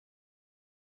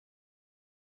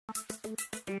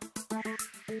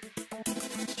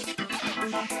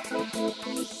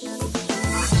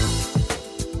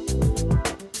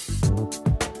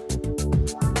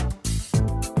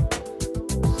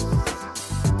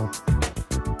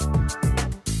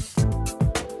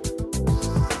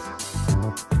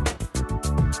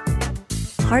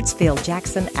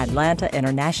Hartsfield-Jackson Atlanta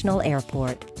International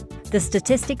Airport. The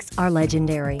statistics are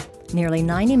legendary. Nearly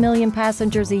 90 million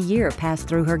passengers a year pass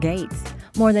through her gates,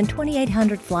 more than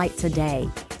 2,800 flights a day,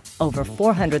 over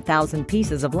 400,000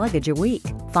 pieces of luggage a week,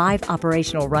 5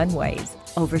 operational runways,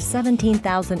 over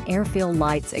 17,000 airfield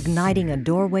lights igniting a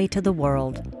doorway to the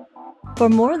world. For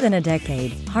more than a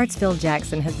decade,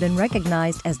 Hartsfield-Jackson has been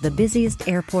recognized as the busiest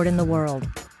airport in the world.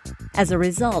 As a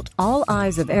result, all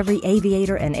eyes of every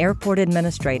aviator and airport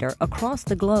administrator across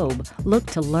the globe look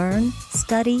to learn,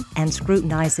 study, and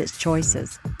scrutinize its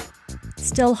choices.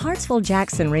 Still,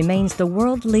 Hartsfield-Jackson remains the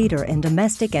world leader in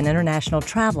domestic and international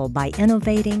travel by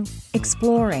innovating,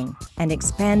 exploring, and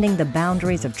expanding the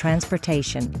boundaries of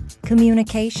transportation,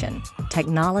 communication,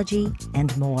 technology,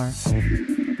 and more.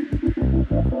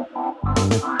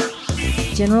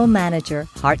 General Manager,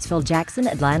 Hartsfield-Jackson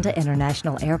Atlanta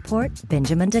International Airport,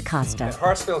 Benjamin DaCosta. At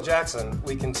Hartsfield-Jackson,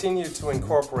 we continue to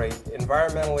incorporate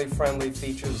environmentally friendly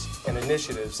features and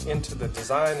initiatives into the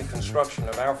design and construction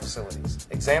of our facilities.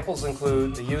 Examples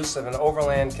include the use of an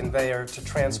overland conveyor to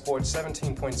transport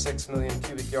 17.6 million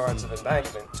cubic yards of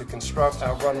embankment to construct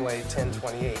our runway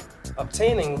 1028,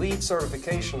 obtaining LEED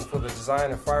certification for the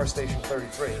design of Fire Station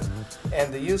 33,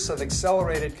 and the use of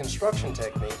accelerated construction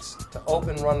techniques to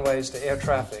open runways to air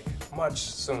traffic much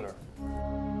sooner.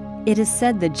 It is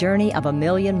said the journey of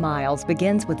 1,000,000 miles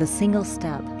begins with a single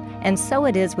step, and so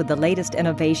it is with the latest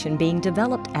innovation being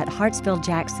developed at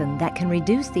Hartsfield-Jackson that can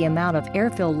reduce the amount of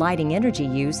airfield lighting energy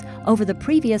use over the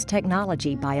previous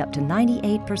technology by up to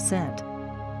 98%.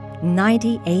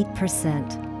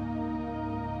 98%.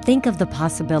 Think of the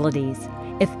possibilities.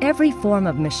 If every form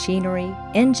of machinery,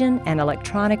 engine, and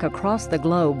electronic across the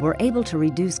globe were able to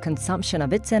reduce consumption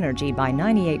of its energy by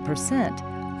 98%,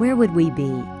 where would we be?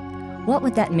 What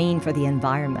would that mean for the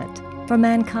environment, for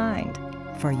mankind,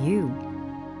 for you?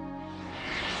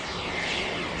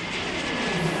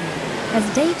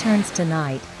 As day turns to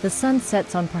night, the sun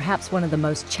sets on perhaps one of the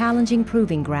most challenging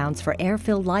proving grounds for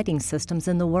airfield lighting systems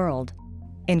in the world.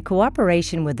 In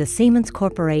cooperation with the Siemens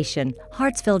Corporation,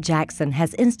 Hartsfield-Jackson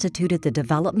has instituted the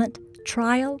development,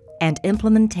 trial, and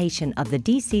implementation of the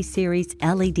DC Series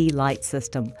LED light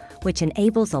system, which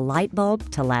enables a light bulb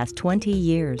to last 20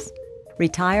 years.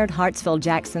 Retired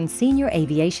Hartsfield-Jackson Senior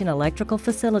Aviation Electrical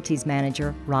Facilities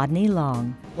Manager Rodney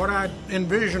Long. What I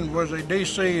envisioned was a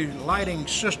DC lighting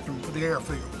system for the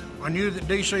airfield. I knew that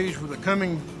DCs were the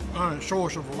coming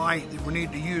source of light that we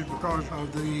need to use because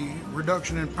of the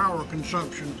reduction in power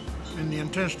consumption and the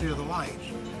intensity of the lights.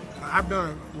 I've done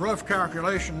a rough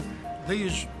calculation.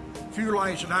 These few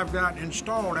lights that I've got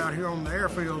installed out here on the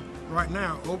airfield right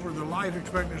now, over the life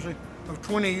expectancy of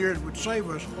 20 years, would save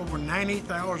us over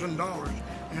 $90,000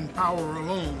 in power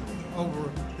alone over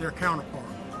their counterpart.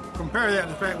 Compare that to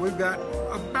the fact we've got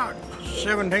about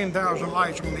 17,000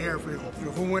 lights on the airfield.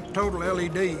 If we went total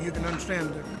LED, you can understand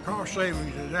that the cost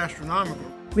savings is astronomical.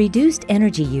 Reduced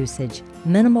energy usage,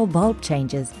 minimal bulb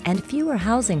changes, and fewer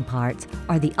housing parts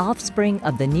are the offspring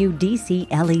of the new DC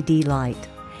LED light.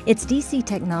 Its DC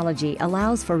technology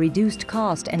allows for reduced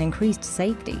cost and increased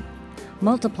safety.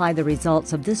 Multiply the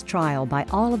results of this trial by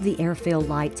all of the airfield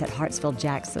lights at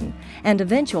Hartsfield-Jackson, and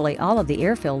eventually all of the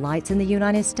airfield lights in the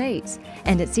United States,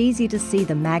 and it's easy to see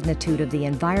the magnitude of the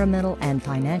environmental and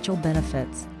financial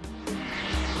benefits.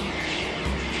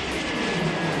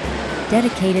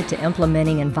 Dedicated to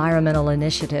implementing environmental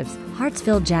initiatives,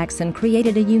 Hartsfield-Jackson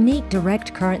created a unique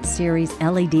direct current series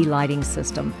LED lighting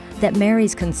system that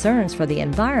marries concerns for the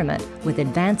environment with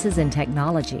advances in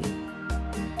technology.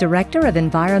 Director of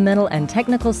Environmental and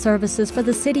Technical Services for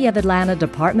the City of Atlanta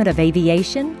Department of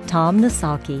Aviation, Tom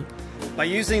Nasaki. By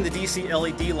using the DC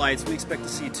LED lights, we expect to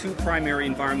see 2 primary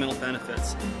environmental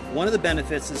benefits. One of the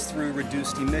benefits is through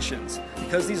reduced emissions.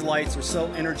 Because these lights are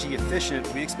so energy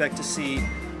efficient, we expect to see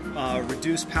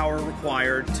reduced power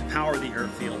required to power the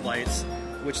airfield lights,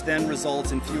 which then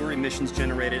results in fewer emissions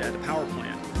generated at a power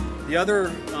plant. The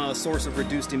other source of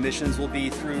reduced emissions will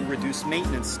be through reduced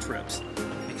maintenance trips.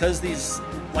 Because these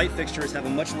light fixtures have a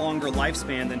much longer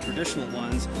lifespan than traditional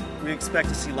ones, we expect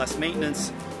to see less maintenance,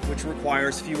 which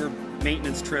requires fewer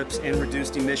maintenance trips and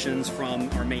reduced emissions from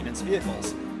our maintenance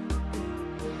vehicles.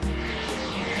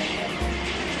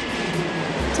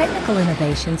 Technical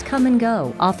innovations come and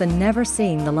go, often never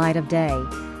seeing the light of day.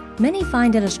 Many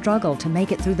find it a struggle to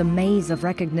make it through the maze of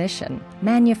recognition,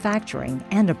 manufacturing,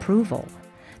 and approval.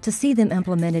 To see them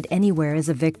implemented anywhere is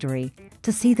a victory.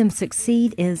 To see them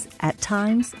succeed is, at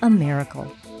times, a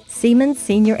miracle. Siemens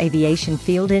Senior Aviation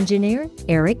Field Engineer,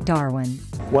 Eric Darwin.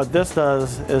 What this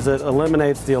does is it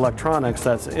eliminates the electronics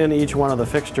that's in each one of the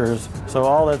fixtures. So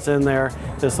all that's in there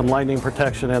is some lightning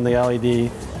protection and the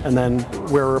LED, and then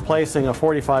we're replacing a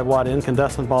 45-watt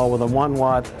incandescent ball with a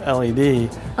 1-watt LED.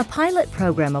 A pilot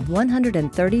program of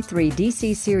 133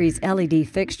 DC series LED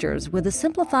fixtures with a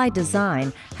simplified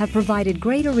design have provided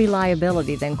greater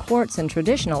reliability than quartz and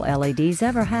traditional LEDs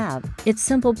ever have. Its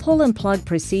simple pull-and-plug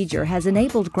procedure has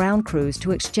enabled ground crews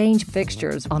to exchange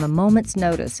fixtures on a moment's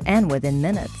notice and within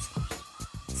minutes.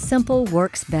 Simple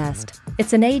works best.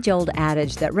 It's an age-old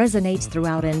adage that resonates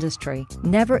throughout industry.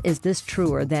 Never is this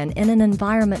truer than in an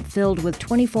environment filled with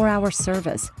 24-hour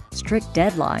service, strict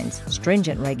deadlines,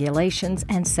 stringent regulations,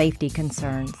 and safety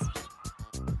concerns.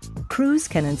 Crews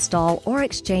can install or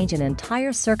exchange an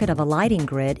entire circuit of a lighting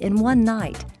grid in one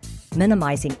night,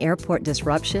 minimizing airport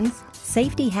disruptions,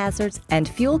 safety hazards, and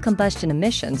fuel combustion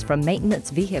emissions from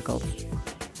maintenance vehicles.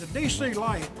 The DC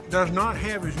light does not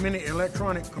have as many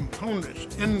electronic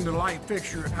components in the light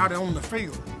fixture out on the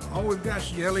field. All we've got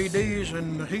is the LEDs,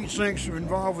 and the heat sinks are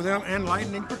involved with them, and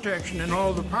lightning protection, and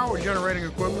all the power generating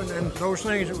equipment, and those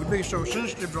things that would be so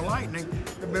sensitive to lightning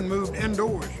have been moved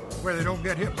indoors where they don't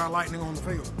get hit by lightning on the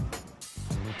field.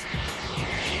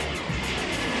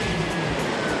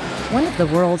 One of the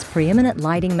world's preeminent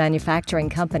lighting manufacturing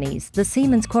companies, the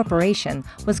Siemens Corporation,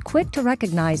 was quick to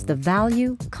recognize the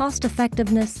value,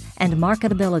 cost-effectiveness, and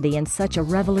marketability in such a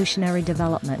revolutionary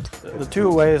development. The two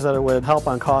ways that it would help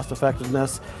on cost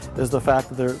effectiveness is the fact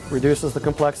that it reduces the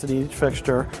complexity of each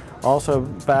fixture. Also,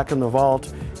 back in the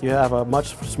vault, you have a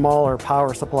much smaller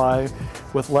power supply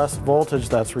with less voltage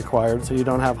that's required, so you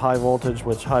don't have high voltage,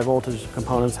 which high voltage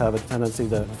components have a tendency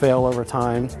to fail over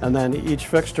time. And then each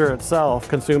fixture itself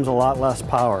consumes a lot less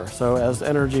power. So as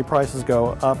energy prices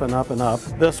go up and up and up,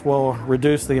 this will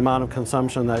reduce the amount of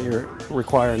consumption that you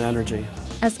require in energy.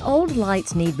 As old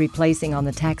lights need replacing on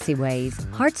the taxiways,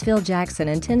 Hartsfield-Jackson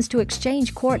intends to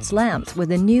exchange quartz lamps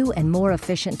with a new and more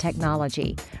efficient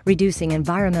technology, reducing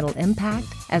environmental impact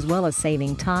as well as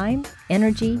saving time,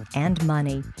 energy, and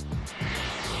money.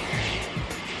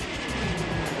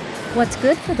 What's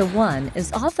good for the one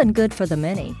is often good for the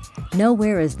many.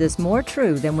 Nowhere is this more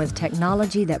true than with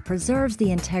technology that preserves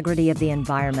the integrity of the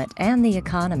environment and the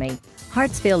economy.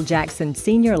 Hartsfield-Jackson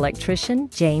Senior Electrician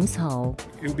James Hull.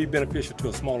 It would be beneficial to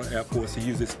a smaller airport to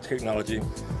use this technology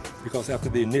because after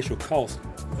the initial cost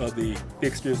of the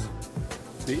fixtures,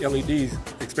 the LEDs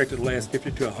expected to last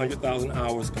 50 to 100,000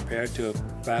 hours compared to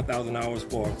 5,000 hours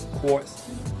for quartz.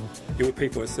 It would pay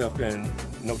for itself in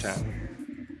no time.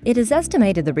 It is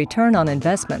estimated the return on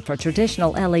investment for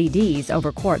traditional LEDs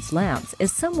over quartz lamps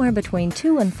is somewhere between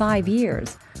 2 and 5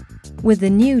 years. With the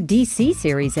new DC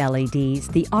series LEDs,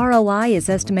 the ROI is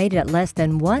estimated at less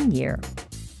than 1 year.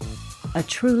 A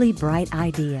truly bright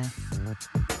idea.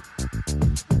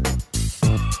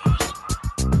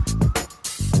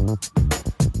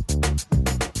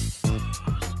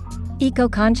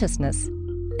 Eco-consciousness,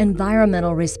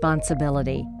 environmental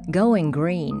responsibility, going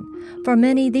green. For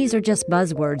many, these are just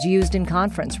buzzwords used in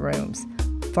conference rooms.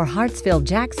 For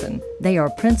Hartsfield-Jackson, they are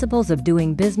principles of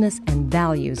doing business and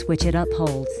values which it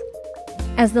upholds.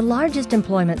 As the largest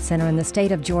employment center in the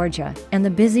state of Georgia and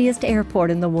the busiest airport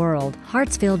in the world,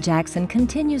 Hartsfield-Jackson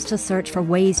continues to search for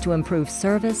ways to improve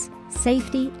service,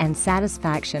 safety, and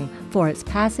satisfaction for its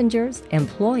passengers,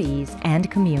 employees,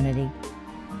 and community.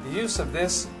 The use of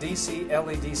this DC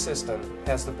LED system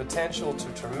has the potential to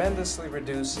tremendously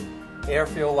reduce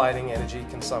airfield lighting energy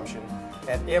consumption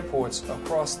at airports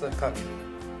across the country.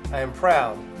 I am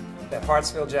proud that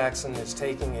Hartsfield-Jackson is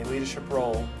taking a leadership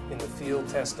role in the field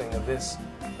testing of this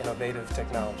innovative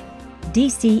technology.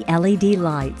 DC LED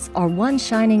lights are one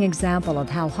shining example of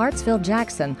how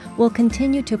Hartsfield-Jackson will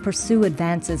continue to pursue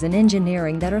advances in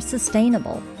engineering that are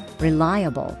sustainable,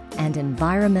 reliable, and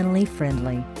environmentally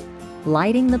friendly,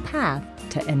 lighting the path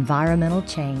to environmental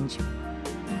change.